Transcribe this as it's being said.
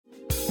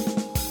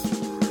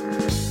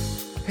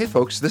Hey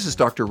folks, this is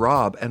Dr.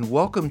 Rob, and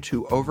welcome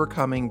to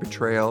Overcoming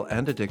Betrayal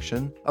and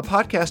Addiction, a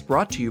podcast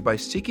brought to you by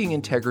Seeking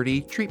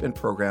Integrity Treatment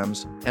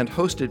Programs and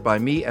hosted by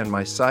me and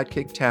my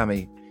sidekick,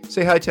 Tammy.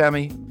 Say hi,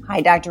 Tammy. Hi,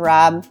 Dr.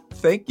 Rob.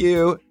 Thank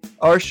you.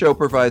 Our show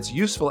provides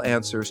useful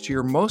answers to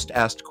your most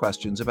asked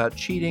questions about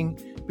cheating,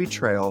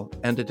 betrayal,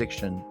 and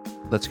addiction.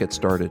 Let's get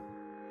started.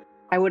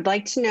 I would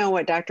like to know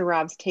what Dr.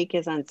 Rob's take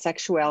is on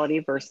sexuality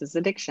versus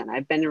addiction.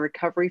 I've been in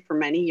recovery for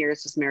many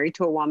years, was married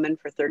to a woman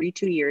for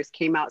 32 years,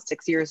 came out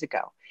 6 years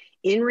ago.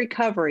 In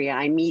recovery,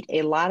 I meet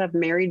a lot of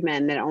married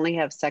men that only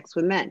have sex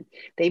with men.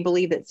 They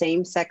believe that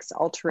same-sex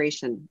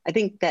alteration, I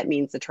think that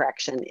means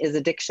attraction, is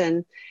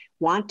addiction.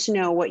 Want to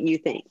know what you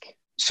think.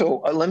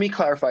 So let me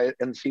clarify it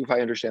and see if I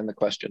understand the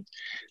question.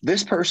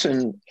 This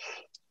person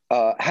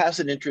has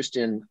an interest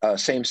in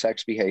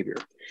same-sex behavior.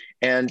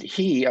 And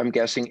he, I'm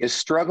guessing, is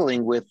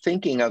struggling with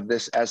thinking of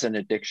this as an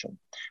addiction,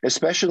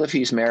 especially if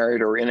he's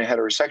married or in a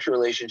heterosexual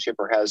relationship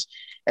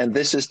and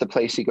this is the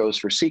place he goes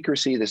for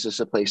secrecy. This is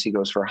the place he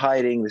goes for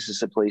hiding. This is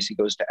the place he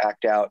goes to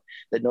act out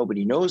that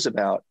nobody knows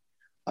about,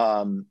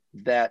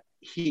 that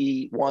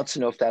he wants to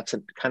know if that's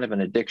a kind of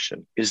an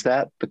addiction. Is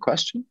that the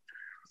question?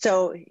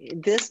 So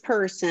this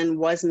person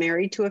was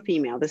married to a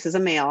female. This is a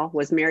male,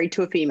 was married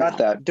to a female. Got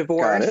that.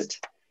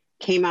 Divorced,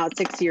 came out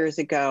 6 years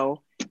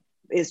ago,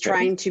 is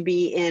trying to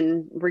be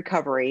in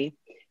recovery,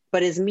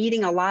 but is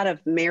meeting a lot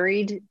of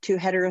married to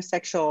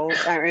heterosexual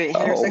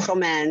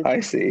men.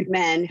 I see.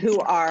 Men who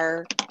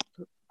are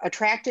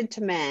attracted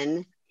to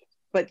men,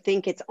 but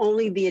think it's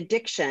only the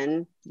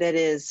addiction that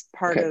is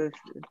part of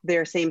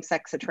their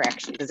same-sex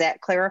attraction. Does that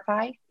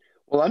clarify?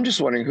 Well, I'm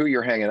just wondering who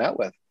you're hanging out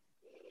with.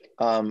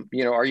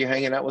 Are you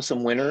hanging out with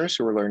some winners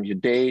who are learning to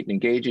date and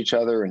engage each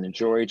other and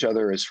enjoy each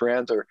other as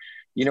friends? Or,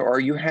 are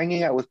you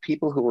hanging out with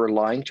people who are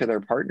lying to their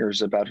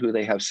partners about who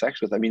they have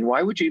sex with? I mean,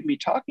 why would you be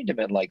talking to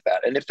men like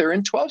that? And if they're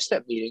in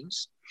 12-step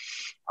meetings,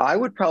 I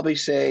would probably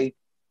say,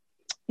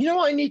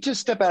 I need to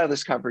step out of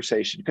this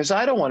conversation because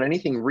I don't want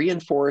anything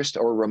reinforced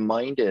or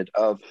reminded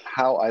of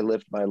how I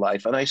lived my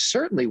life. And I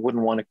certainly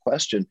wouldn't want to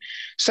question.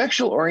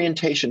 Sexual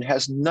orientation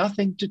has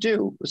nothing to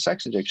do with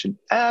sex addiction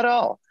at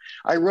all.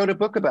 I wrote a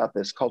book about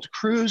this called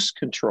Cruise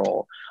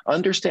Control,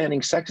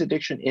 Understanding Sex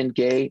Addiction in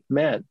Gay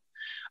Men.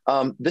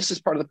 This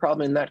is part of the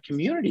problem in that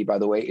community, by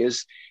the way,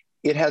 is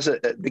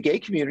the gay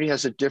community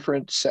has a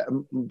different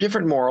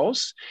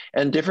morals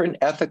and different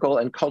ethical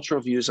and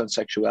cultural views on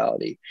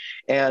sexuality.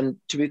 And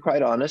to be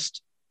quite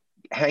honest,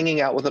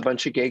 hanging out with a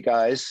bunch of gay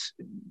guys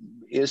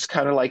is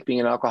kind of like being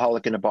an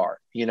alcoholic in a bar.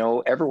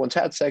 Everyone's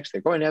had sex,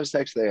 they're going to have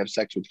sex, they have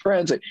sex with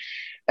friends.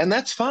 And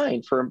that's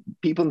fine for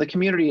people in the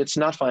community. It's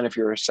not fine if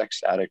you're a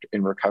sex addict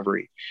in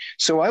recovery.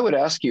 So I would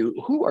ask you,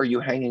 who are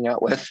you hanging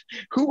out with?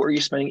 Who are you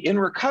spending in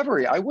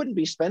recovery? I wouldn't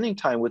be spending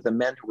time with the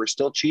men who are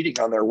still cheating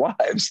on their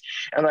wives.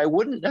 And I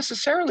wouldn't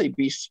necessarily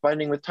be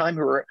spending with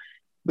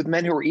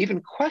men who are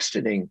even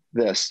questioning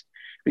this,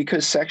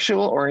 because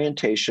sexual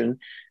orientation,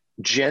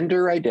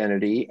 gender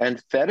identity,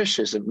 and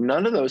fetishism,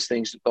 none of those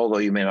things, although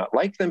you may not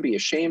like them, be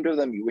ashamed of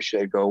them, you wish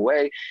they'd go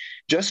away,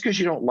 just because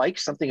you don't like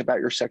something about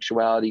your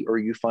sexuality or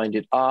you find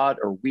it odd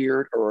or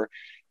weird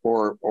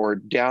or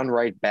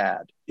downright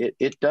bad,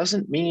 it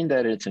doesn't mean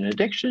that it's an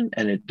addiction,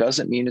 and it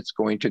doesn't mean it's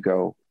going to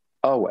go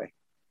away.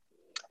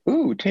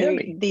 Ooh,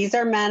 Tammy. These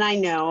are men I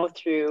know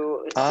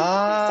through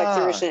sex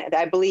addiction.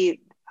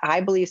 I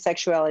believe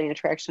sexuality and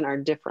attraction are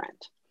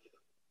different.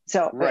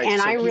 So, right.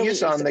 And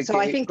so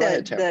I think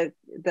that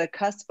the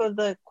cusp of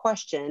the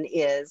question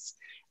is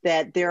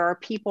that there are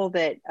people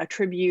that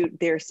attribute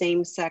their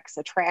same-sex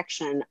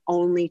attraction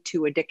only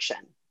to addiction.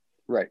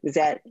 Right. Is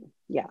that,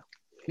 yeah.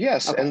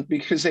 Yes. Okay. And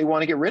because they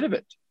want to get rid of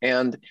it.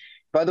 And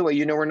by the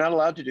way, we're not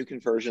allowed to do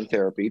conversion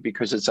therapy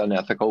because it's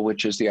unethical,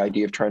 which is the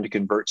idea of trying to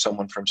convert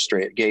someone from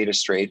gay to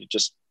straight. It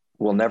just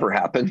will never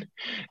happen.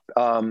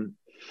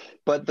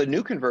 But the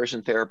new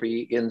conversion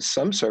therapy in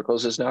some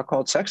circles is now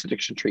called sex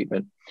addiction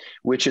treatment,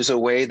 which is a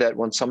way that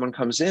when someone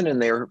comes in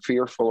and they're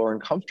fearful or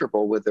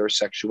uncomfortable with their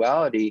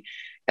sexuality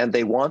and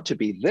they want to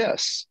be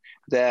this,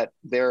 that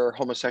their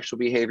homosexual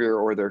behavior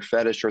or their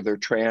fetish or their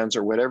trans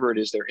or whatever it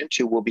is they're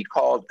into will be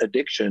called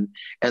addiction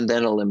and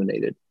then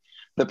eliminated.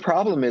 The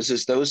problem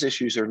is those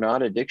issues are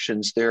not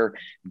addictions. They're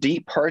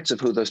deep parts of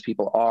who those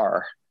people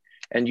are,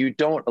 and you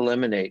don't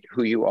eliminate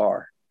who you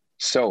are.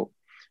 So,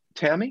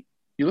 Tammy?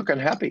 You look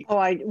unhappy.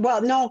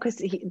 No,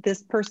 because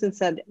this person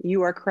said,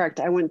 you are correct.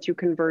 I went through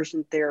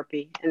conversion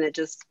therapy, and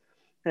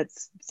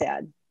that's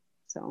sad.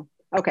 So,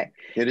 okay.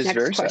 It is Next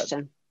very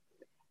question.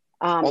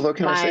 Sad. Although,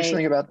 can I say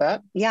something about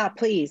that? Yeah,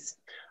 please.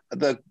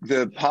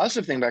 The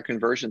positive thing about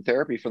conversion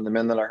therapy from the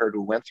men that I heard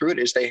who went through it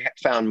is they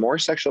found more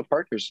sexual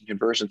partners in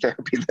conversion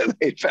therapy than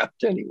they found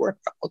anywhere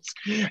else.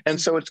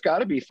 And so it's got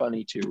to be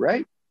funny too,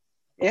 right?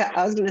 Yeah,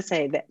 I was going to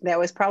say that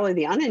was probably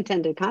the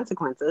unintended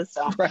consequences.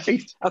 So,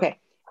 right. Okay.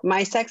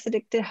 My sex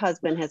addicted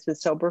husband has been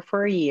sober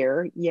for a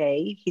year.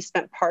 Yay. He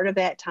spent part of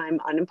that time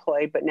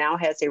unemployed, but now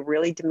has a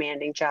really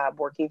demanding job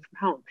working from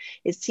home.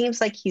 It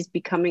seems like he's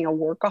becoming a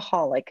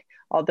workaholic,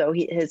 although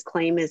his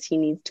claim is he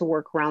needs to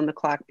work around the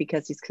clock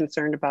because he's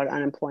concerned about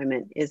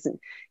unemployment. Isn't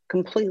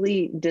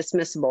completely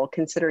dismissible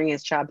considering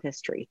his job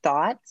history.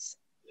 Thoughts?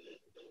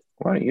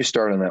 Why don't you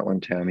start on that one,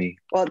 Tammy?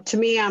 Well, to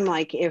me, I'm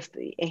like,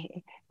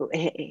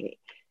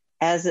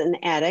 as an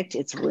addict,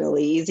 it's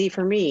really easy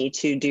for me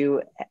to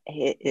do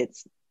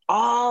it's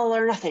all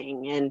or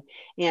nothing.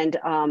 And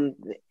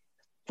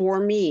for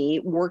me,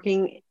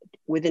 working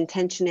with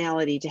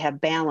intentionality to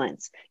have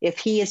balance, if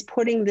he is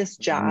putting this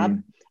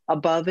job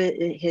above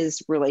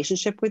his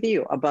relationship with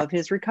you, above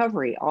his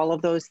recovery, all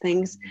of those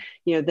things,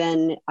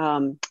 then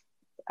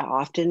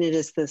often it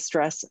is the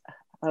stress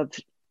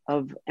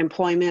of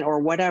employment or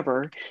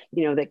whatever,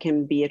 that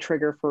can be a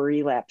trigger for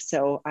relapse.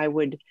 So I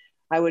would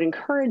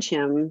encourage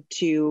him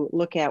to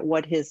look at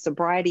what his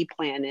sobriety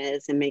plan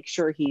is and make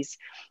sure he's,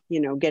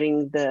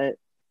 getting the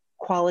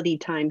quality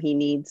time he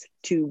needs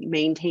to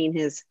maintain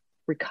his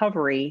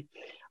recovery.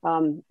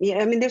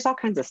 There's all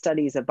kinds of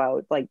studies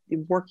about like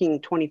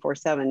working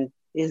 24/7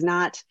 is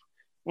not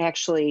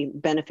actually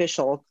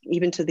beneficial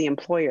even to the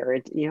employer.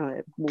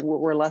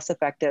 We're less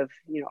effective,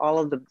 all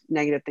of the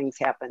negative things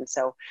happen.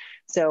 So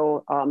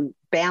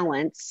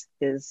balance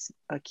is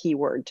a key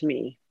word to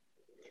me.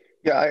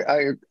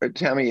 Yeah,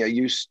 Tammy,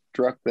 you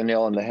struck the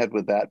nail on the head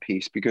with that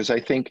piece, because I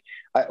think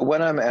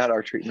when I'm at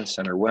our treatment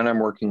center, when I'm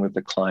working with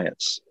the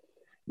clients,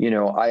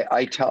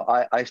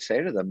 I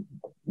say to them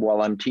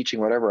while I'm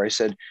teaching whatever, I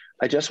said,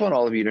 I just want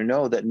all of you to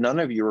know that none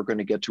of you are going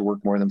to get to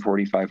work more than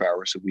 45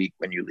 hours a week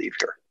when you leave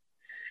here.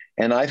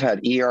 And I've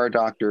had ER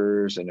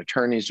doctors and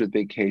attorneys with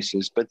big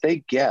cases, but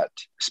they get,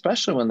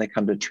 especially when they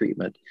come to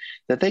treatment,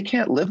 that they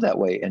can't live that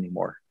way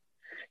anymore.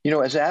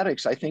 As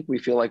addicts, I think we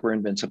feel like we're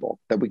invincible,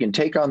 that we can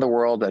take on the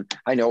world. That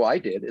I know I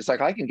did. It's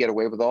like, I can get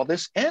away with all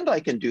this, and I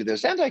can do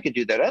this, and I can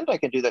do that, and I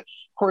can do that.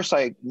 Of course,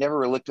 I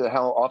never looked at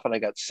how often I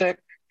got sick.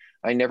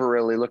 I never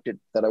really looked at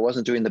that I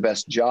wasn't doing the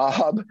best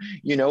job,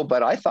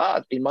 but I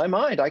thought in my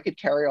mind I could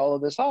carry all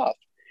of this off.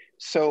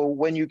 So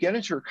when you get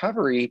into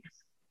recovery,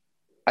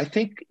 I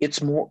think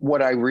it's more what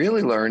we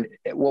really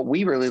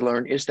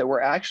learned is that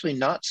we're actually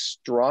not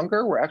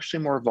stronger. We're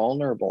actually more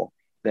vulnerable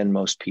than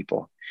most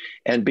people.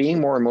 And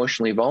being more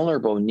emotionally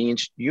vulnerable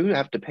means you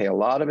have to pay a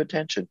lot of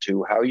attention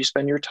to how you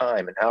spend your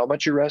time and how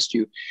much you rest.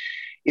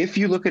 If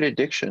you look at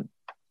addiction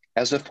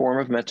as a form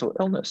of mental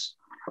illness,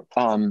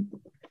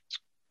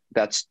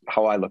 that's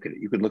how I look at it.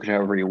 You could look at it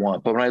however you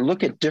want. But when I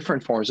look at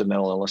different forms of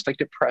mental illness, like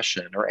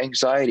depression or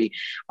anxiety,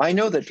 I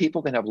know that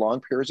people can have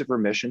long periods of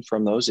remission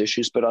from those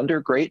issues, but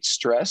under great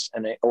stress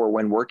or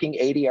when working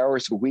 80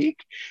 hours a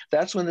week,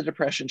 that's when the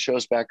depression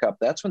shows back up.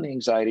 That's when the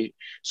anxiety.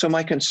 So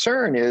my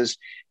concern is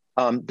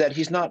that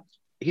he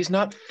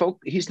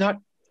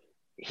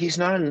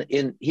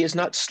has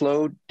not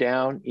slowed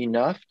down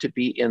enough to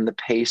be in the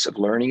pace of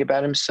learning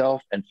about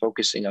himself and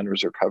focusing on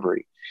his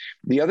recovery.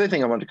 The other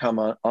thing I wanted to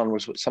comment on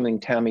was something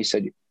Tammy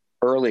said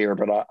earlier,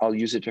 but I'll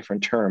use a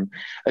different term.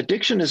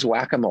 Addiction is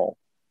whack-a-mole.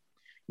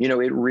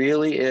 It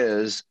really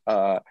is.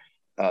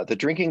 The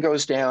drinking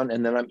goes down,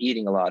 and then I'm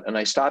eating a lot, and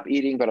I stop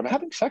eating, but I'm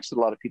having sex with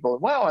a lot of people.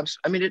 And wow,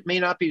 it may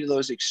not be to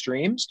those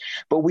extremes,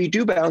 but we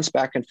do bounce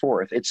back and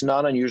forth. It's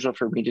not unusual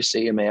for me to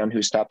see a man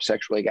who stopped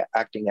sexually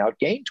acting out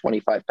gain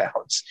 25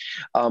 pounds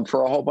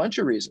for a whole bunch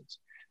of reasons.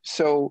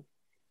 So,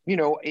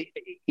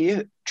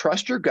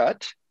 trust your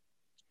gut.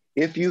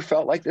 If you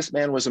felt like this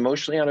man was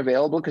emotionally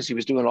unavailable because he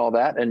was doing all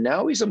that, and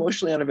now he's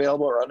emotionally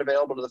unavailable or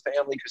unavailable to the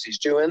family because he's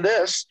doing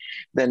this,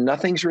 then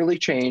nothing's really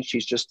changed.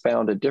 He's just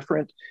found a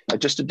different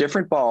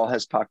ball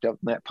has popped up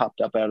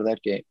out of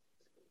that game.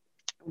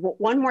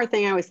 One more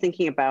thing I was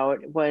thinking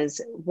about was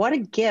what a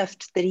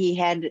gift that he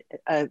had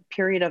a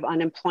period of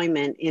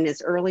unemployment in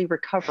his early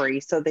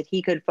recovery so that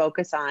he could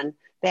focus on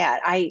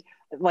that.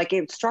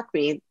 It struck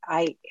me,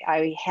 I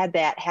had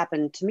that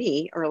happen to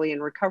me early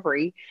in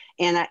recovery.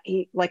 And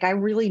I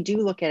really do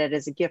look at it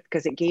as a gift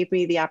because it gave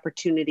me the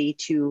opportunity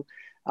to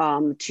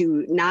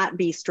not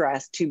be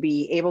stressed, to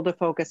be able to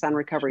focus on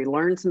recovery,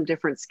 learn some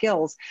different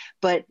skills.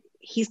 But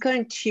he's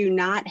going to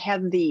not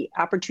have the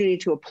opportunity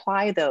to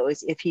apply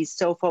those if he's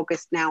so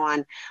focused now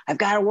on, I've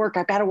got to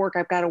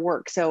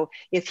work. So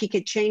if he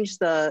could change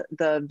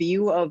the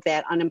view of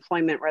that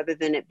unemployment rather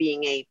than it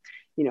being a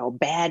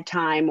bad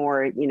time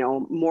or,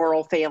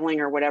 moral failing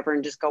or whatever,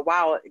 and just go,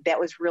 wow, that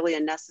was really a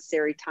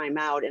necessary time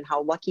out. And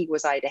how lucky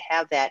was I to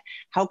have that?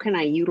 How can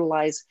I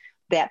utilize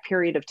that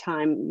period of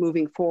time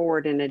moving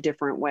forward in a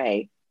different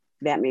way?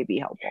 That may be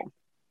helpful.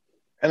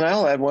 And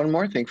I'll add one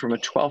more thing from a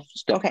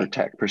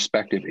 12-step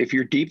perspective. If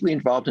you're deeply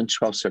involved in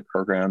 12-step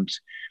programs,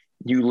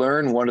 you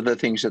learn one of the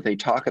things that they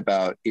talk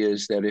about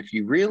is that if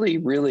you really,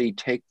 really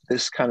take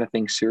this kind of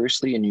thing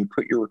seriously and you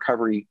put your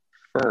recovery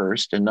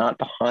first and not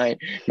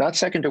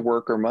second to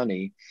work or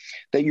money,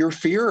 that your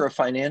fear of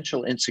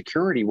financial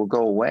insecurity will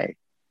go away.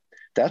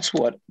 That's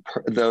what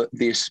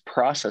this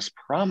process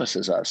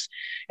promises us.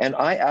 And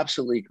I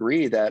absolutely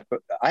agree that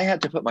I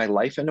had to put my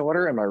life in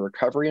order and my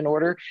recovery in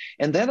order.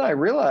 And then I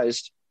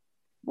realized,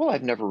 well,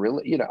 I've never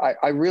really,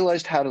 I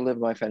realized how to live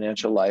my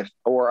financial life,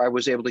 or I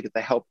was able to get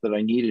the help that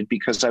I needed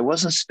because I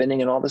wasn't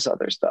spinning in all this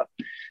other stuff.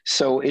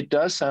 So it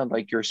does sound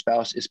like your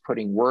spouse is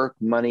putting work,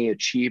 money,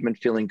 achievement,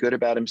 feeling good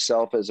about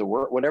himself as a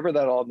work, whatever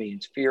that all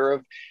means, fear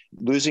of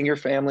losing your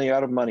family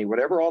out of money,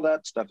 whatever all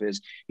that stuff is,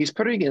 he's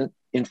putting it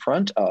in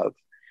front of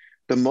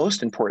the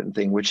most important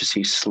thing, which is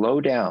he slow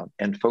down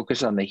and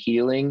focus on the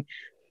healing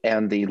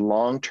and the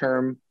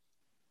long-term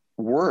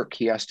work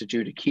he has to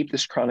do to keep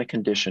this chronic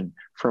condition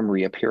from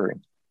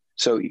reappearing.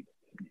 So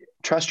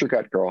trust your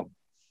gut, girl.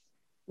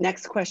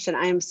 Next question.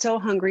 I am so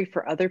hungry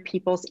for other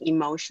people's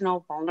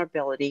emotional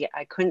vulnerability.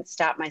 I couldn't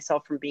stop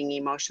myself from being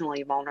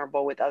emotionally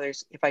vulnerable with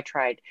others if I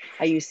tried.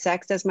 I use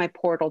sex as my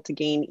portal to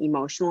gain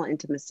emotional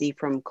intimacy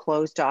from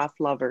closed off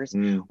lovers,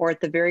 or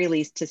at the very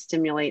least to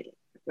simulate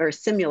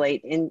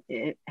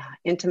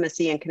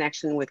intimacy and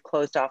connection with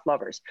closed off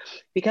lovers.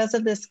 Because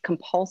of this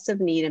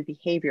compulsive need and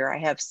behavior, I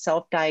have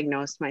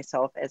self-diagnosed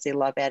myself as a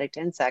love addict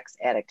and sex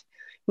addict.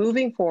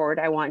 Moving forward,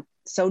 I want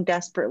so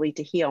desperately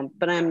to heal,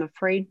 but I'm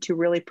afraid to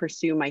really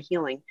pursue my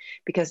healing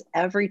because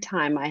every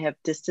time I have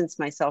distanced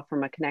myself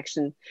from a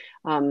connection,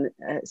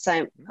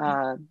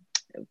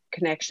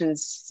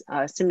 simulations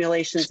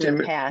in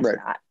the past,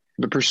 right.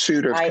 The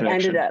pursuit of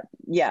connection.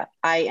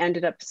 I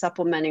ended up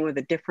supplementing with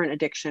a different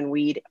addiction,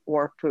 weed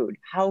or food.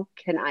 How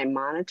can I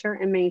monitor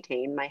and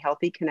maintain my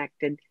healthy,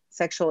 connected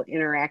sexual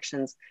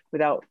interactions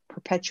without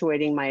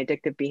perpetuating my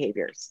addictive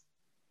behaviors?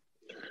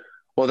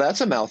 Well,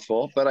 that's a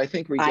mouthful, but I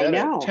think we get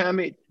it.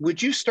 Tammy,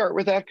 would you start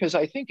with that? Because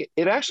I think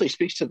it actually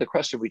speaks to the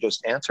question we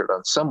just answered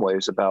on some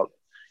ways about,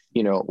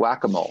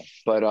 whack-a-mole.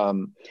 But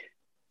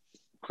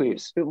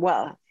please.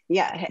 Well,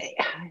 yeah.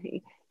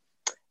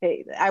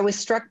 I was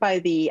struck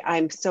by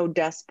I'm so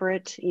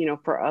desperate,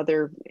 for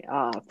other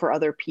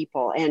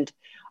people. And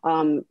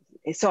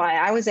so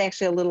I was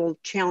actually a little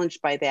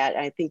challenged by that.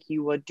 I think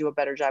you would do a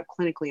better job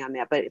clinically on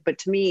that. But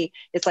to me,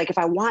 it's like, if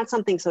I want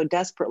something so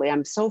desperately,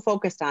 I'm so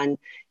focused on,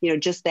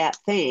 just that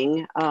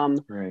thing,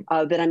 right.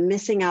 That I'm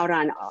missing out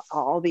on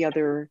all the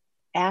other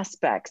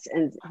aspects.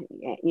 And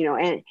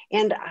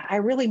I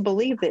really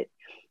believe that.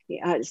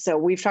 So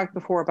we've talked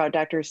before about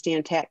Dr.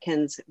 Stan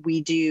Tatkin's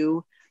We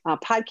Do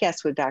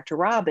podcast with Dr.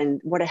 Rob,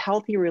 and what a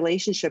healthy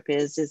relationship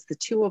is the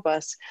two of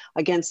us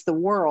against the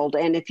world.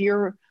 And if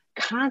you're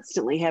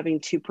constantly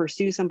having to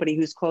pursue somebody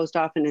who's closed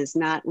off and is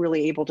not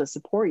really able to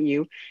support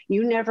you,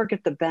 you never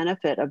get the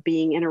benefit of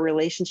being in a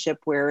relationship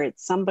where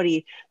it's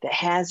somebody that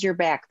has your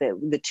back, that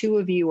the two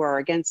of you are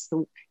against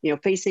the,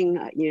 facing,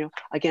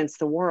 against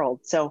the world.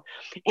 So,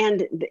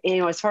 and,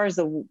 as far as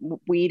the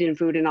weed and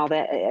food and all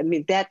that, I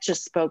mean, that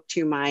just spoke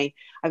to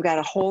I've got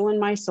a hole in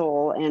my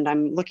soul and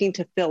I'm looking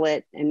to fill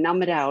it and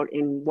numb it out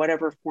in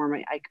whatever form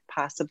I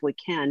possibly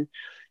can.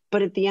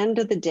 But at the end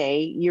of the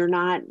day, you're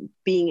not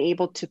being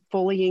able to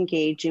fully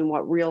engage in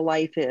what real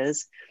life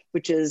is,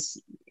 which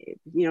is,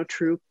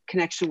 true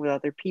connection with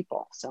other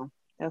people. So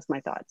that's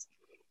my thoughts.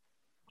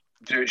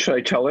 Should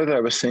I tell her that I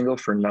was single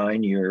for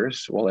 9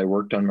 years while I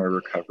worked on my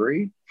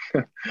recovery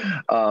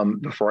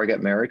before I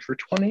got married for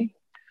 20?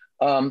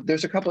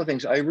 There's a couple of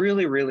things I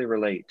really, really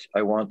relate.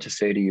 I want to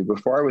say to you,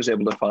 before I was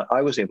able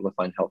to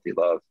find healthy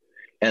love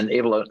and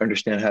able to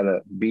understand how to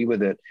be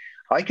with it.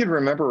 I could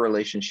remember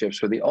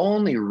relationships where the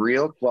only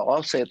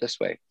I'll say it this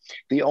way.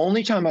 The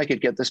only time I could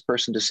get this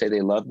person to say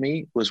they loved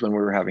me was when we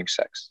were having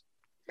sex.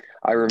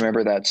 I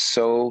remember that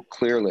so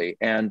clearly.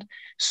 And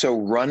so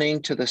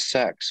running to the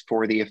sex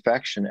for the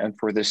affection and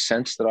for the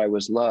sense that I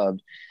was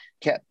loved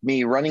kept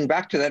me running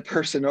back to that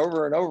person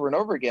over and over and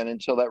over again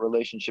until that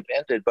relationship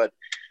ended. But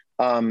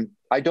I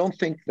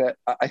think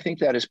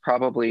that is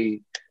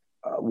probably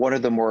one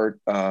of the more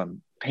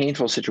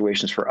painful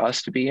situations for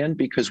us to be in,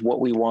 because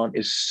what we want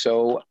is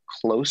so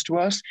close to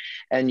us,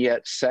 and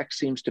yet sex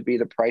seems to be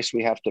the price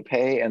we have to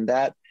pay. And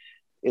that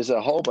is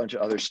a whole bunch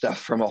of other stuff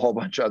from a whole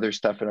bunch of other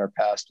stuff in our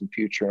past and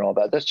future and all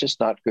that. That's just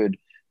not good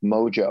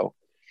mojo.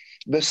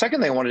 The second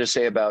thing I wanted to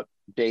say about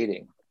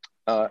dating,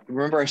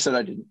 remember I said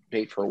I didn't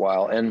date for a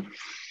while, and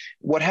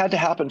what had to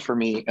happen for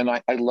me, and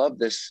I love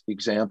this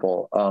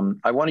example.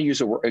 I want to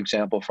use an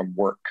example from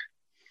work.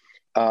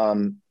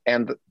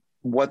 And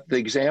what the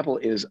example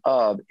is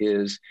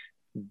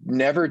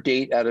never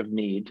date out of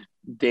need,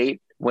 date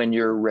when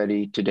you're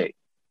ready to date.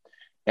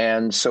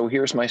 And so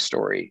here's my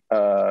story.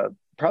 I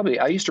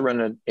used to run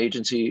an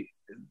agency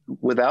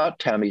without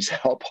Tammy's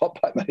help, all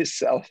by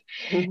myself.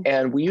 Mm-hmm.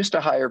 And we used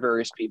to hire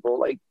various people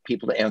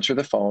to answer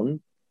the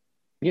phone,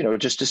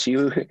 just to see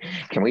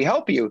can we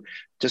help you?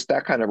 Just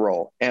that kind of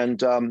role.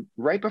 And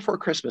right before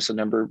Christmas,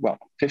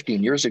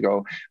 15 years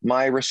ago,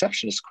 my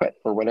receptionist quit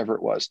or whatever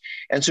it was.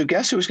 And so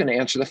guess who was going to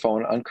answer the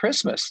phone on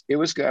Christmas? It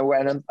was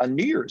on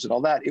New Year's and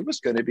all that. It was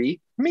going to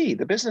be me,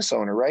 the business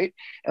owner, right?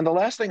 And the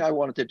last thing I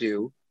wanted to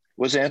do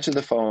was answer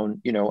the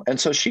phone, and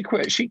so she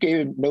quit. She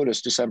gave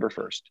notice December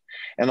 1st.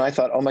 And I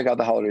thought, oh my God,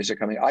 the holidays are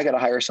coming. I got to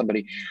hire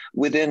somebody.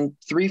 Within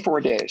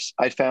 3-4 days,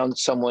 I found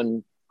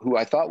someone who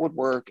I thought would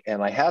work,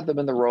 and I had them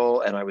in the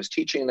role, and I was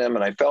teaching them,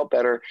 and I felt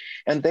better.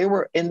 And they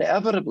were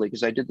inevitably,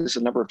 because I did this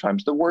a number of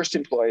times, the worst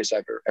employees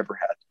I've ever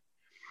had.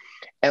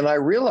 And I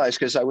realized,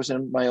 because I was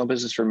in my own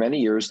business for many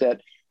years,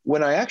 that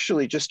when I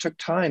actually just took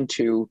time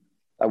to,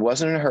 I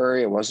wasn't in a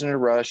hurry, I wasn't in a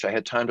rush, I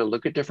had time to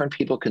look at different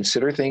people,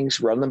 consider things,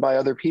 run them by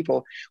other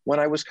people. When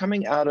I was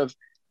coming out of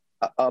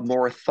a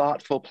more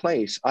thoughtful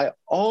place, I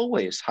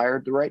always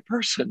hired the right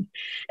person.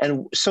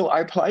 And so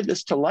I applied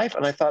this to life,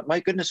 and I thought, my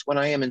goodness, when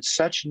I am in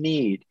such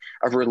need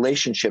of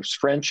relationships,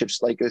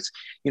 friendships like this,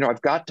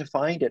 I've got to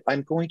find it.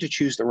 I'm going to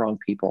choose the wrong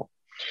people.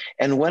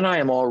 And when I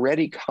am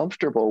already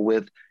comfortable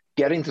with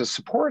getting the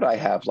support I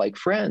have, like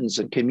friends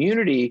and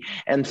community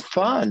and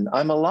fun,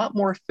 I'm a lot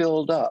more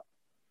filled up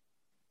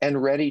and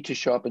ready to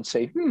show up and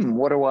say,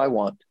 what do I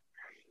want?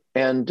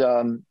 And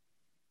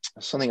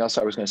something else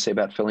I was going to say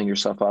about filling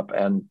yourself up,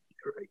 and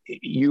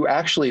you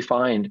actually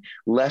find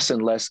less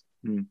and less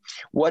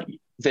what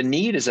the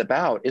need is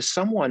about is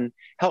someone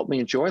help me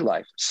enjoy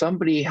life.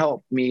 Somebody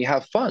help me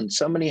have fun.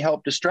 Somebody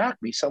help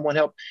distract me. Someone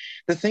help.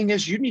 The thing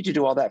is, you need to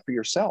do all that for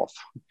yourself.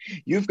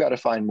 You've got to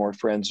find more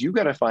friends. You've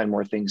got to find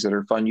more things that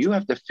are fun. You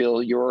have to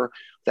fill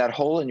that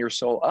hole in your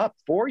soul up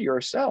for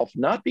yourself,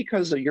 not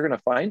because you're going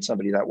to find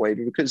somebody that way,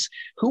 but because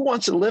who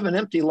wants to live an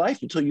empty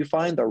life until you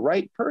find the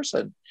right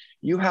person?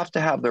 You have to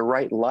have the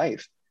right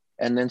life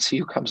and then see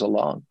who comes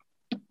along.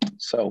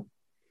 So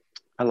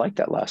I like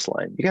that last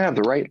line. You gotta have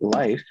the right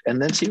life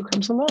and then see who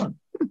comes along.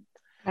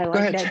 I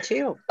like that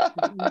too.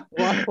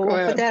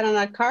 We'll put that on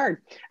a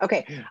card.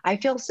 Okay. I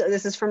feel so,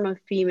 this is from a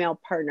female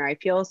partner. I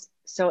feel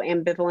so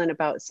ambivalent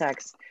about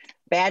sex.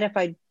 Bad if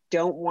I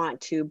don't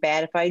want to,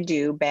 bad if I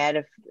do, bad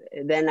if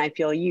then I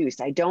feel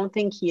used. I don't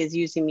think he is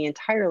using me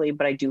entirely,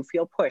 but I do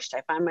feel pushed.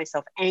 I find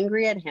myself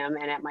angry at him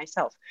and at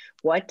myself.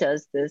 What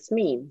does this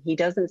mean? He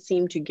doesn't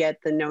seem to get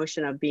the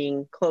notion of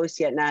being close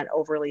yet not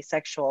overly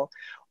sexual,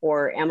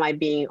 or am I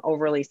being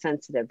overly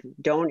sensitive?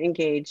 Don't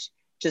engage,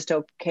 just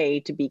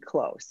okay to be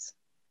close.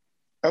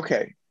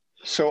 Okay.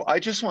 So I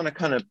just want to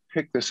kind of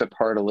pick this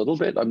apart a little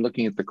bit. I'm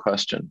looking at the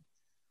question.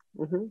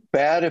 Mm-hmm.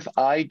 Bad if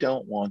I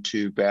don't want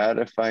to, bad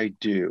if I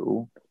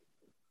do.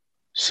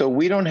 So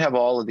we don't have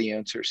all of the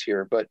answers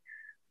here, but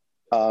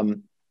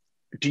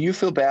do you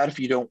feel bad if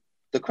you don't?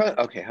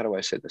 Okay, how do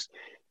I say this?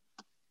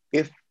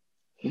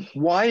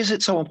 Why is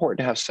it so important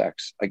to have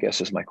sex, I guess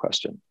is my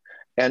question.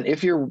 And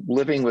if you're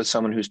living with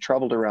someone who's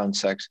troubled around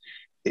sex,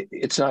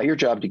 it's not your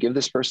job to give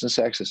this person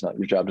sex. It's not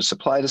your job to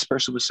supply this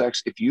person with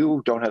sex. If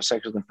you don't have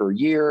sex with them for a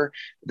year,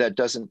 that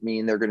doesn't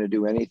mean they're going to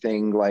do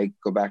anything like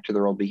go back to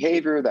their old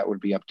behavior. That would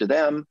be up to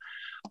them.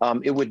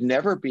 It would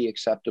never be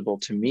acceptable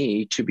to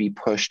me to be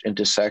pushed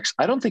into sex.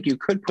 I don't think you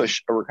could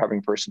push a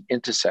recovering person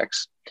into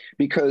sex,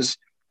 because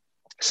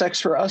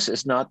sex for us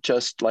is not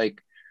just like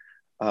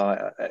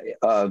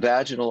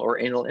vaginal or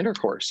anal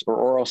intercourse or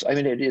oral. I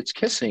mean, it's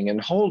kissing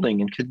and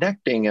holding and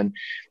connecting. And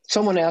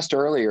someone asked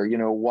earlier,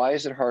 why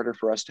is it harder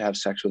for us to have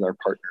sex with our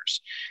partners?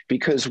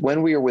 Because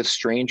when we are with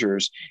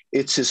strangers,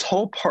 it's this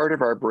whole part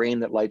of our brain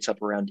that lights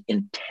up around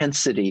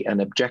intensity and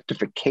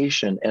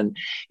objectification. And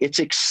it's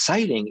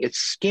exciting. It's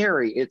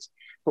scary.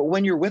 But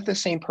when you're with the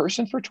same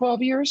person for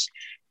 12 years,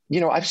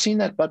 I've seen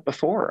that but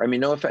before. I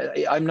mean,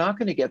 I'm not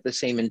going to get the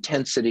same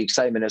intensity,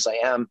 excitement as I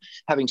am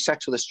having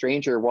sex with a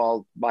stranger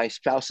while my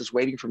spouse is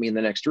waiting for me in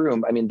the next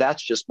room. I mean,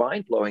 that's just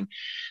mind blowing.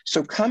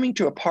 So coming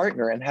to a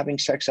partner and having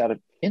sex out of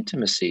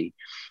intimacy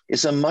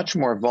is a much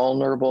more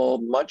vulnerable,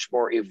 much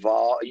more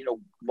evolved.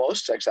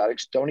 Most sex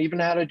addicts don't even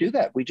know how to do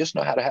that. We just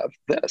know how to have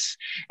this.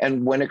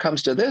 And when it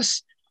comes to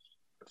this,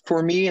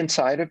 for me,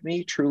 inside of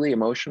me, truly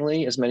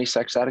emotionally, as many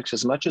sex addicts,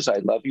 as much as I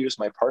love you as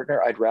my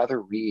partner, I'd rather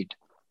read.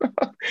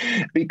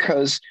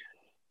 Because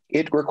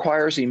it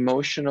requires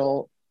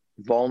emotional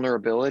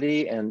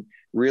vulnerability and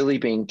really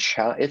being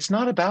it's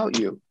not about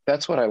you.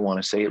 That's what I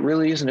want to say. It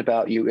really isn't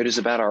about you. It is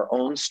about our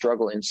own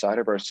struggle inside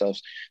of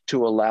ourselves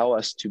to allow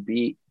ourselves to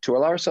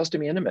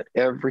be intimate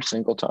every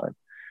single time.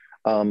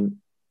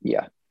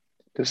 Yeah.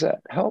 Does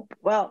that help?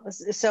 Well,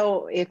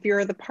 so if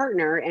you're the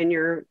partner and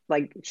you're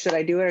like, should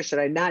I do it or should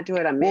I not do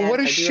it? I'm mad. Well, what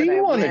does she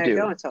want to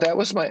do? So that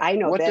was my. I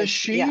know. What does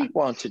she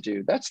want to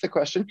do? That's the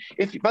question.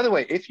 By the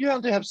way, if you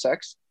have to have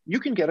sex, you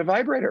can get a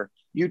vibrator.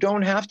 You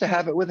don't have to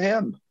have it with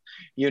him.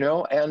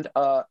 And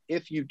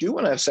if you do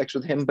want to have sex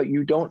with him, but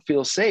you don't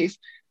feel safe,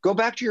 go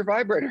back to your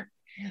vibrator.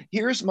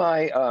 Here's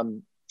my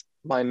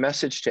my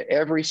message to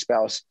every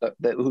spouse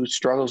who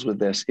struggles with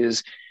this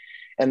is.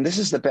 And this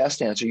is the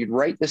best answer. You'd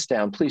write this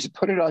down. Please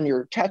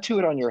tattoo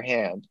it on your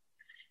hand.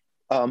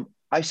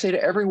 I say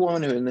to every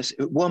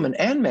woman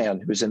and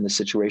man who's in this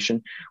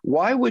situation,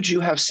 why would you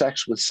have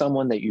sex with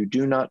someone that you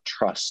do not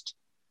trust?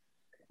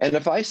 And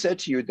if I said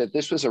to you that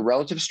this was a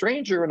relative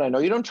stranger, and I know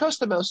you don't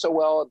trust them so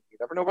well, you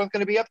never know what they're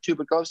going to be up to,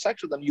 but go have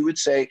sex with them, you would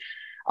say,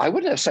 I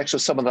wouldn't have sex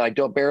with someone that I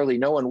don't barely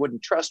know and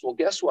wouldn't trust. Well,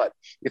 guess what?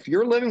 If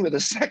you're living with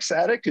a sex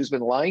addict who's been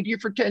lying to you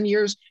for 10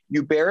 years,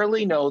 you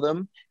barely know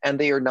them and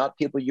they are not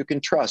people you can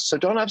trust. So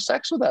don't have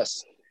sex with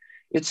us.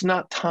 It's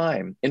not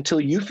time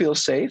until you feel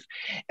safe.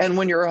 And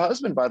when your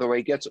husband, by the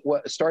way,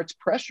 starts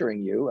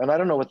pressuring you, and I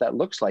don't know what that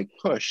looks like,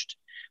 pushed,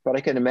 but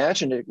I can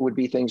imagine it would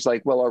be things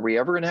like, well, are we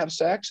ever going to have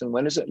sex? And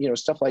when is it,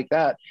 stuff like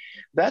that.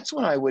 That's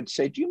when I would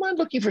say, do you mind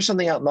looking for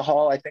something out in the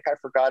hall? I think I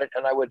forgot it.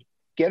 And I would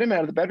get him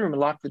out of the bedroom and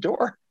lock the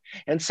door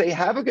and say,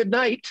 have a good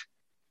night.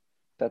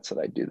 That's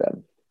what I do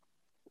then.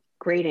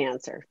 Great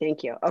answer.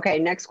 Thank you. Okay,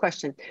 next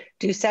question.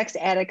 Do sex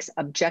addicts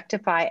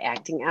objectify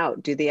acting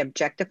out? Do they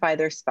objectify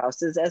their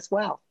spouses as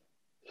well?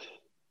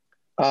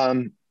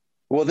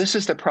 Well, this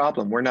is the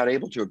problem. We're not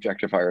able to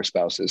objectify our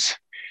spouses.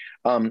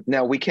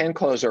 Now, we can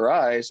close our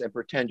eyes and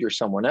pretend you're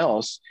someone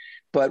else,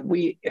 but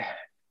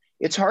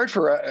it's hard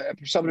for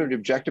someone to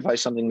objectify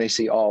something they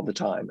see all the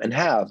time and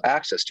have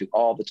access to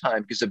all the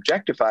time, because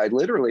objectified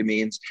literally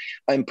means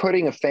I'm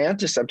taking a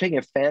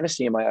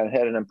fantasy in my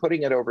head and I'm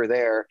putting it over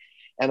there,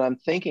 and I'm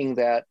thinking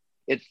that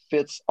it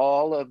fits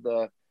all of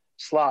the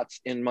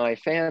slots in my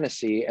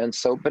fantasy. And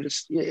so, but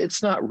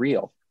it's not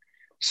real.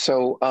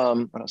 So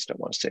what else do I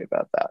want to say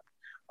about that?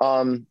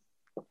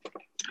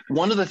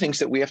 One of the things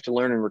that we have to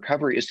learn in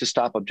recovery is to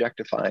stop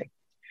objectifying.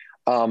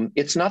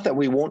 It's not that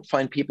we won't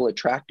find people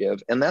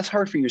attractive, and that's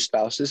hard for you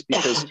spouses,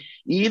 because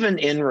even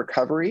in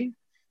recovery,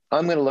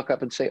 I'm going to look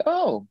up and say,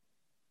 oh,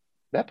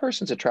 that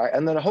person's attractive.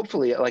 And then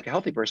hopefully, like a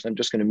healthy person, I'm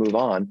just going to move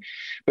on.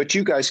 But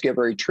you guys get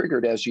very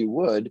triggered, as you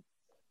would.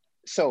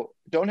 So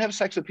don't have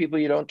sex with people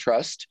you don't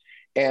trust.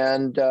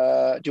 And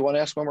do you want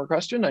to ask one more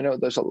question? I know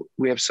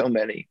we have so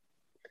many.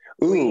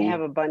 Ooh, we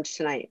have a bunch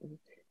tonight.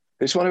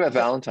 There's one about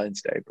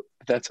Valentine's Day, but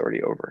that's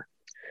already over.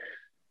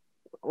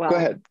 Well, go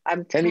ahead.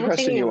 I'm Any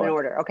question taking you them want. in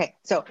order. Okay,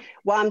 so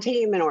while I'm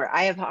taking them in order,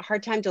 I have a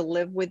hard time to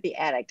live with the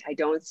addict. I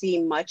don't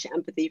see much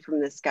empathy from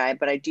this guy,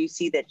 but I do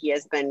see that he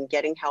has been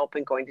getting help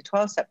and going to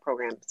 12-step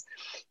programs.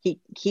 He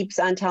keeps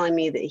on telling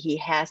me that he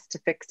has to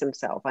fix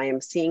himself. I am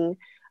seeing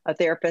a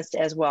therapist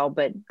as well,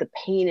 but the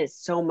pain is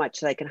so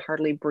much that I can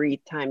hardly breathe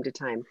time to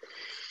time.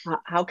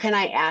 How can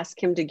I ask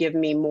him to give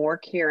me more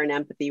care and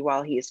empathy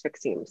while he is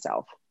fixing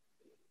himself?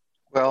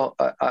 Well,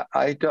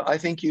 I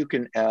think you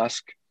can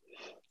ask.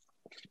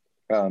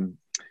 I'm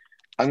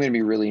going to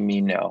be really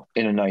mean now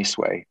in a nice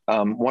way.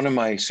 One of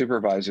my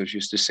supervisors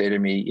used to say to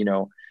me,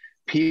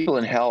 people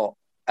in hell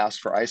ask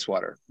for ice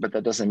water, but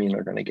that doesn't mean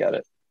they're going to get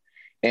it.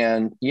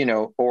 And,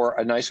 or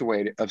a nicer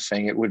way of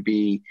saying it would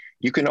be,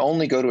 you can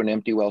only go to an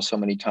empty well so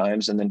many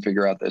times and then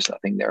figure out there's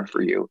nothing there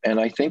for you.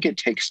 And I think it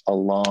takes a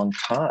long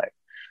time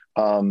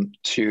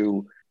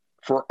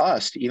for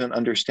us to even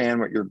understand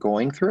what you're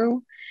going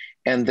through.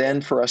 And then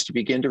for us to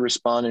begin to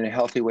respond in a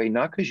healthy way,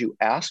 not because you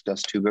asked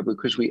us to, but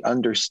because we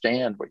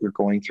understand what you're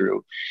going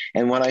through.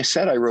 And when I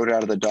said I wrote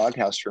Out of the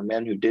Doghouse for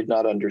men who did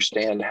not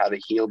understand how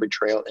to heal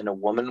betrayal in a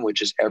woman,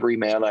 which is every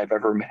man I've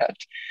ever met,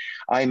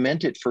 I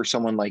meant it for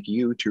someone like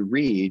you to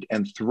read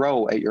and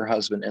throw at your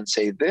husband and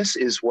say, this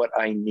is what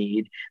I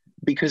need,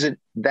 because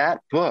that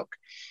book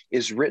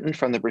is written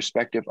from the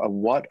perspective of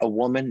what a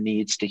woman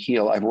needs to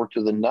heal. I've worked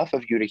with enough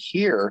of you to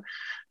hear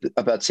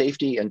about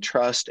safety and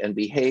trust and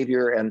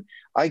behavior, and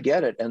I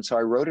get it. And so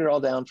I wrote it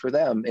all down for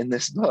them in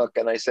this book.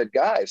 And I said,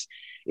 guys,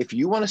 if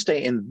you want to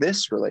stay in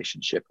this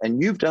relationship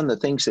and you've done the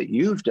things that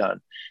you've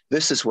done,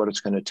 this is what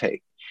it's going to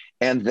take.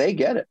 And they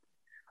get it.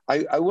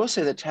 I will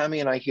say that Tammy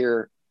and I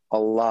hear a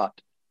lot.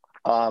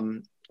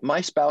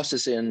 My spouse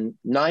is in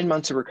 9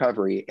 months of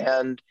recovery,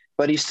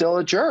 but he's still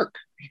a jerk.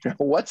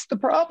 What's the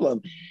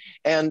problem?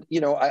 And,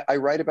 I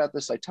write about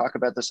this, I talk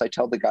about this, I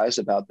tell the guys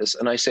about this,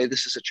 and I say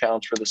this is a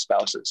challenge for the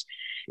spouses,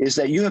 is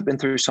that you have been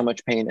through so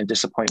much pain and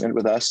disappointment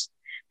with us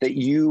that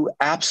you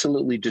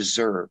absolutely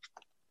deserve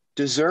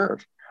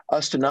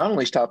us to not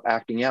only stop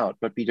acting out,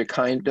 but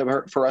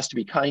for us to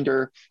be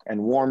kinder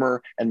and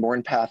warmer and more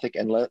empathic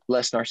and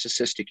less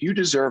narcissistic. You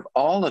deserve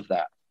all of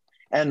that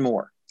and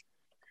more.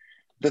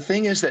 The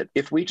thing is that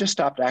if we just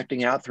stopped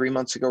acting out 3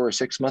 months ago or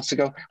 6 months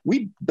ago,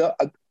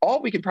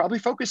 all we could probably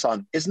focus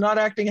on is not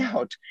acting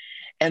out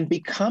and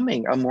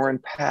becoming a more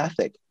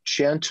empathic,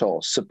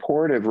 gentle,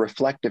 supportive,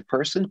 reflective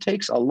person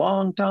takes a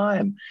long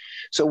time.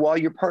 So while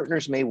your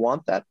partners may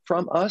want that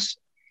from us,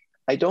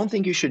 I don't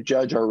think you should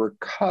judge our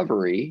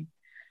recovery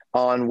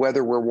on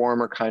whether we're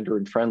warmer, kinder,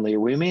 and friendlier.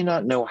 We may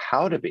not know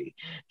how to be.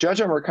 Judge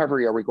on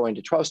recovery. Are we going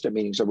to 12-step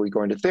meetings? Are we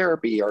going to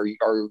therapy? Are you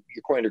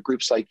going to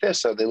groups like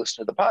this? Are they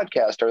listening to the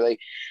podcast? Are they,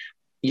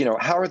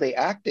 how are they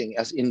acting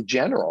as in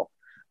general?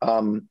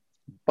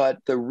 But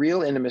the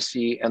real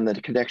intimacy and the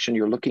connection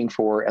you're looking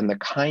for and the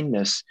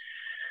kindness,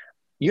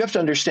 you have to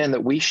understand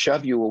that we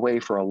shove you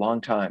away for a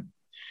long time.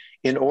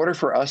 In order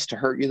for us to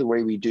hurt you the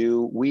way we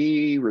do,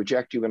 we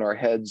reject you in our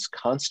heads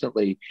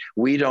constantly.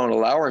 We don't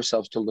allow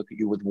ourselves to look at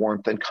you with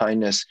warmth and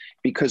kindness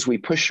because we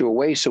push you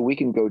away so we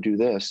can go do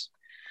this.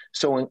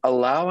 So in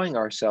allowing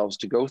ourselves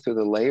to go through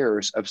the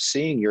layers of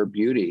seeing your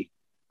beauty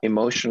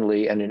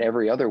emotionally and in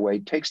every other way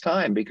takes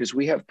time, because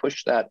we have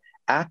pushed that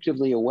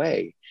actively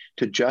away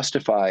to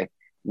justify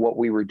what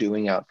we were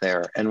doing out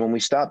there. And when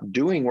we stop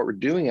doing what we're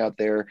doing out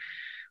there,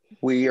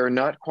 we are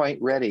not quite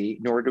ready,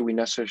 nor do we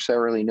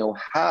necessarily know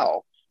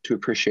how to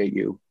appreciate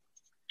you.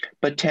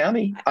 But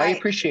Tammy, I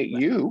appreciate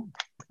you.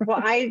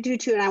 Well, I do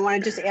too. And I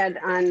want to just add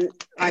on,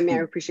 I mean,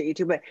 I appreciate you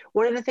too, but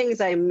one of the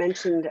things I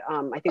mentioned,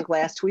 I think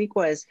last week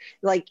was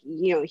like,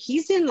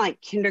 he's in like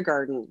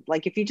kindergarten.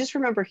 Like, if you just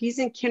remember, he's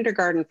in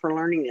kindergarten for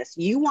learning this.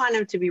 You want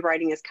him to be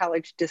writing his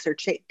college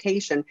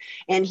dissertation,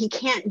 and he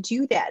can't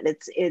do that.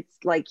 It's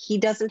like, he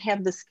doesn't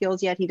have the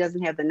skills yet. He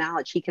doesn't have the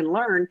knowledge. He can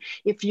learn.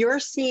 If you're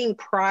seeing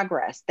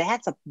progress,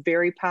 that's a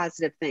very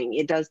positive thing.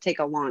 It does take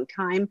a long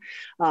time.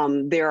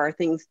 There are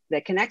things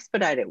that can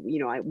expedite it.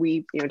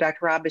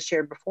 Dr. Rob has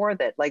shared before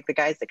that, like the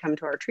guys that come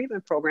to our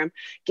treatment program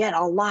get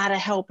a lot of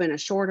help in a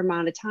short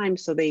amount of time.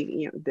 So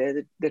they,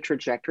 the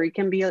trajectory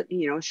can be,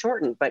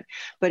 shortened, but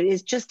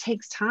it just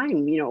takes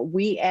time.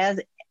 We as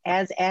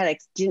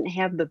addicts didn't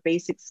have the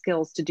basic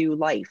skills to do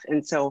life.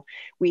 And so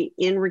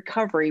in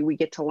recovery, we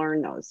get to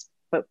learn those,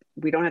 but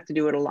we don't have to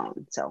do it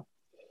alone. So.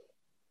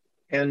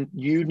 And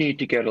you need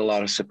to get a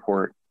lot of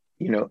support.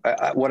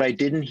 What I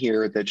didn't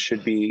hear that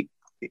should be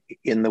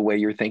in the way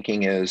you're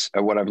thinking is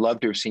what I've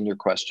loved to have seen your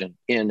question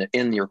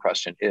in your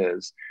question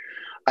is,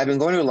 I've been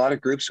going to a lot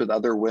of groups with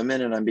other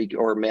women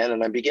or men,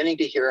 and I'm beginning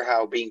to hear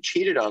how being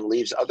cheated on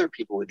leaves other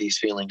people with these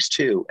feelings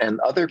too. And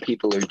other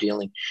people are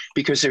dealing,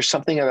 because there's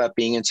something about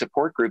being in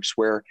support groups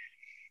where,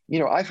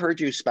 I've heard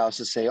you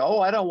spouses say, oh,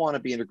 I don't want to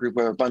be in a group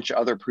where a bunch of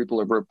other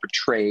people are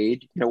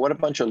betrayed. What a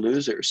bunch of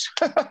losers.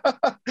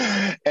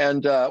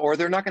 And, or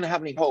they're not going to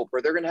have any hope,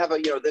 or they're going to have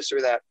this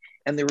or that.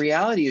 And the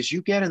reality is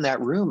you get in that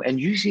room and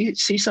you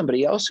see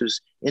somebody else who's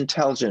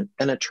intelligent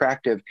and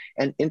attractive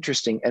and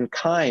interesting and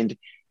kind,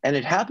 and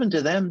it happened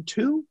to them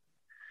too.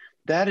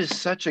 That is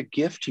such a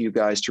gift to you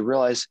guys to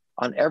realize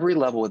on every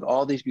level with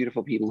all these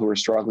beautiful people who are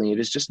struggling, it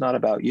is just not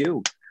about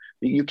you.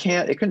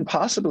 It couldn't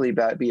possibly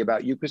be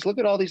about you, because look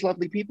at all these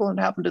lovely people and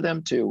it happened to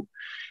them too.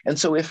 And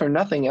so if for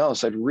nothing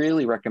else, I'd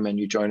really recommend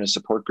you join a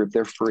support group.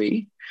 They're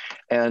free.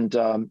 And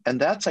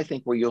that's, I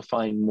think, where you'll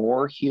find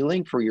more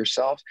healing for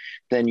yourself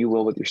than you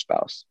will with your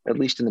spouse, at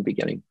least in the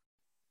beginning.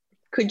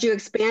 Could you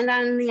expand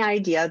on the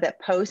idea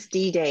that post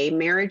D-Day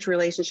marriage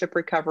relationship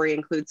recovery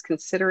includes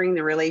considering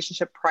the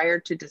relationship prior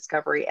to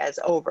discovery as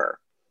over?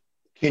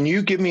 Can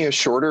you give me a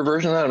shorter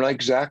version of that? I'm not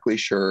exactly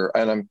sure.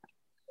 And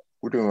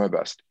we're doing my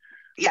best.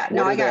 Yeah,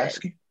 no, I got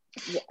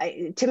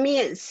it. To me,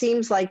 it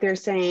seems like they're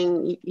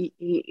saying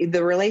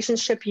the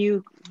relationship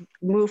you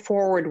move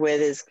forward with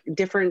is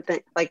different than,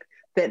 like,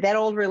 that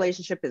old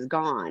relationship is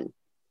gone.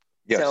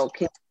 Yes. So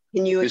can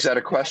you? Is that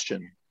a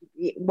question?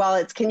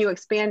 Well, can you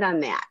expand on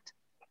that?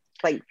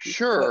 Like,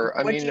 sure.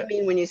 What do you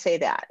mean when you say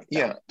that? So.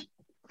 Yeah.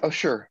 Oh,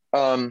 sure.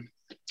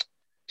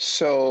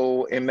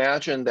 So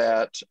imagine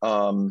that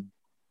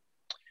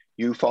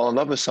you fall in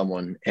love with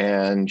someone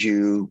and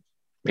you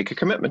make a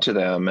commitment to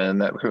them,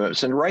 and that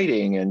commitment's in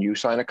writing, and you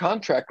sign a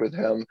contract with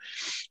him,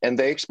 and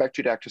they expect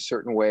you to act a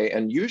certain way.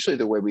 And usually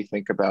the way we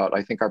think about,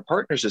 I think, our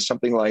partners is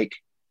something like,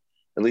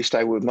 at least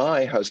I with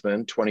my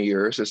husband, 20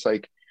 years, it's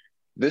like,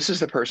 this is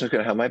the person who's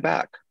going to have my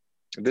back.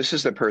 This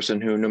is the person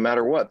who, no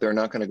matter what, they're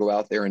not going to go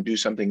out there and do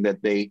something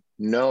that they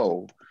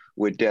know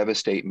would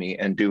devastate me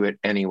and do it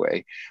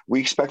anyway.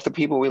 We expect the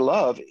people we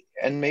love,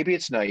 and maybe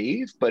it's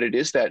naive, but it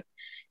is that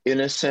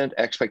innocent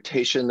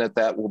expectation that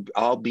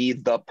I'll be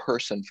the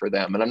person for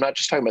them. And I'm not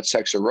just talking about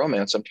sex or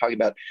romance. I'm talking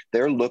about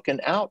they're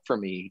looking out for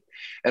me.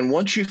 And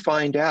once you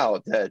find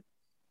out that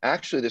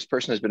actually this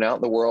person has been out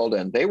in the world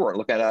and they weren't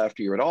looking out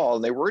after you at all,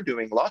 and they were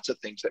doing lots of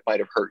things that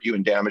might have hurt you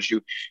and damaged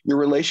you, your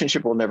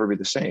relationship will never be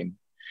the same.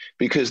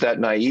 Because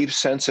that naive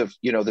sense of,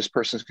 this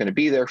person's going to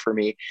be there for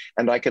me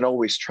and I can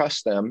always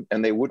trust them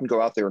and they wouldn't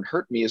go out there and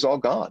hurt me is all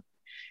gone.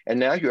 And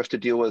now you have to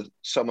deal with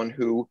someone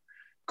who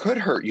could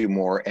hurt you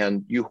more,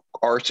 and you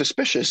are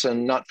suspicious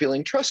and not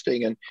feeling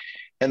trusting.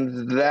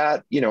 And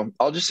that,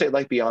 I'll just say it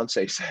like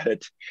Beyonce said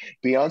it.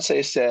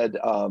 Beyonce said,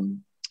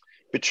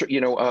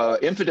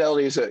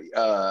 infidelity is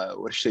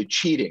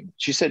cheating.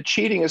 She said,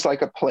 cheating is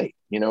like a plate,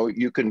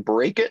 you can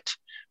break it,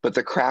 but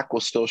the crack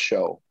will still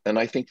show. And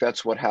I think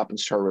that's what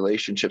happens to our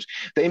relationships.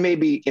 They may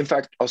be, in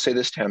fact, I'll say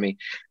this, Tammy,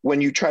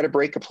 when you try to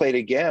break a plate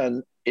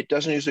again, it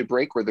doesn't usually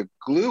break where the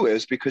glue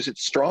is because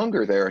it's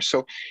stronger there.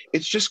 So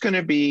it's just going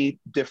to be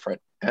different.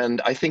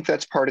 And I think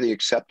that's part of the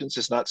acceptance,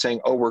 is not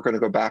saying, oh, we're going to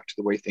go back to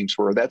the way things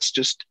were. That's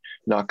just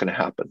not going to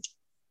happen.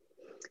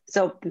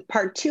 So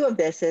part 2 of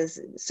this is,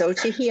 so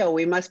to heal,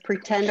 we must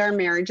pretend our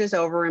marriage is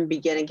over and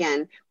begin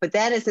again. But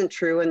that isn't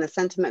true. And the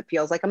sentiment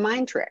feels like a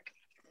mind trick.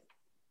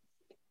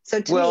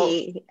 So to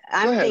me,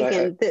 I'm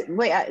thinking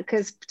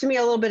because to me,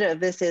 a little bit of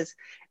this is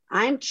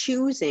I'm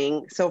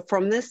choosing. So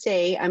from this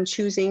day, I'm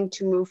choosing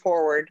to move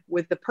forward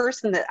with the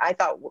person that I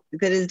thought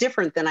that is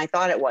different than I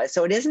thought it was.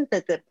 So it isn't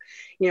that it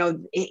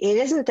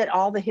isn't that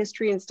all the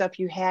history and stuff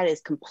you had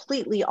is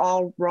completely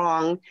all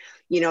wrong,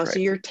 right. So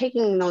you're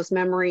taking those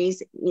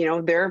memories,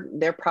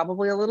 they're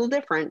probably a little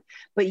different,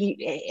 but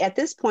at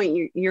this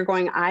point you're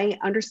going, I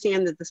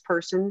understand that this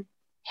person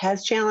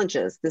has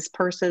challenges. This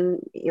person,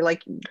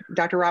 like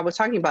Dr. Rob was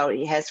talking about,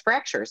 he has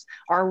fractures.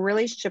 Our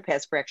relationship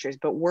has fractures,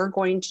 but we're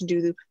going to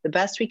do the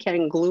best we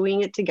can,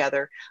 gluing it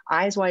together,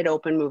 eyes wide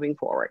open, moving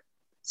forward.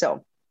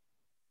 So,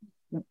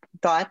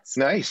 thoughts?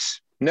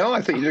 Nice. No,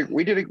 I think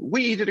we did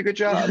a good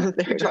job.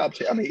 Good job,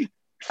 Tammy.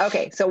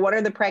 Okay, so what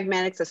are the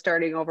pragmatics of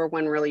starting over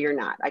when really you're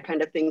not? I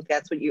kind of think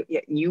that's what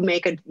you're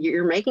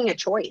making a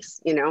choice.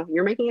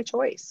 You're making a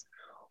choice.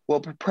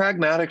 Well,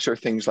 pragmatics are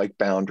things like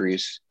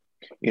boundaries.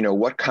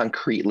 What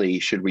concretely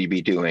should we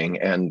be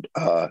doing? And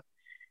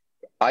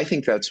I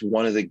think that's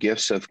one of the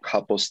gifts of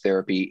couples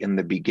therapy in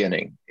the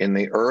beginning. In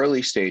the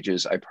early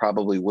stages, I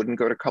probably wouldn't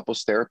go to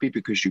couples therapy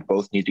because you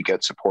both need to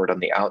get support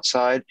on the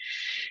outside.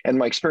 And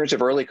my experience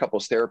of early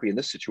couples therapy in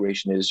this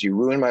situation is, you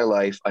ruined my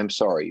life, I'm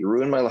sorry. You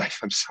ruined my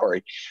life, I'm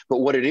sorry. But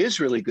what it is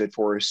really good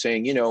for is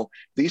saying,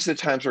 these are the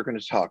times we're going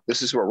to talk.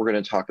 This is what we're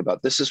going to talk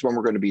about. This is when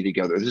we're going to be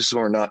together. This is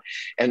when we're not.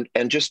 And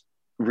just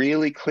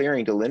really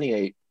clearly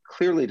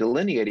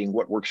delineating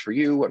what works for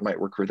you, what might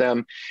work for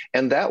them.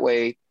 And that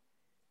way,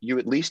 you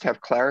at least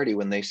have clarity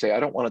when they say, I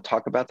don't want to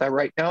talk about that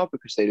right now,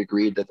 because they'd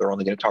agreed that they're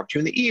only going to talk to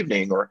you in the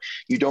evening, or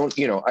you don't,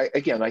 I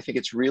think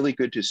it's really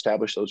good to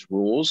establish those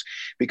rules,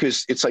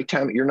 because it's like,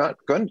 Tam, you're not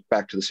going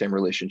back to the same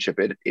relationship.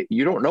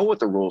 You don't know what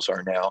the rules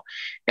are now.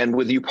 And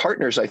with you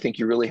partners, I think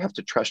you really have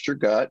to trust your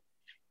gut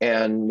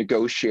and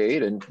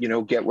negotiate and,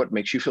 get what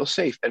makes you feel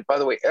safe. And by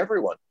the way,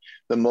 everyone,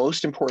 the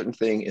most important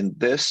thing in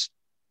this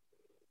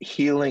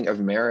healing of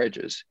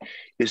marriages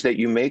is that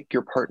you make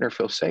your partner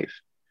feel safe.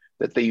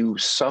 That you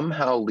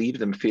somehow leave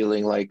them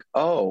feeling like,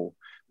 oh,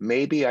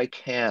 maybe I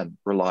can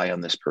rely on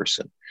this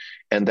person.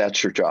 And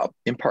that's your job,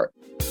 in part.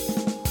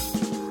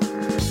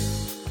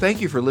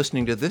 Thank you for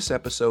listening to this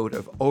episode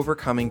of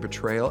Overcoming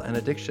Betrayal and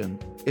Addiction.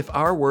 If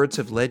our words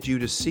have led you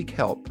to seek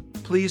help,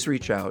 please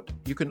reach out.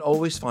 You can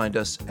always find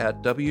us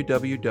at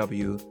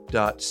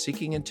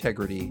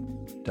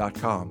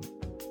www.seekingintegrity.com.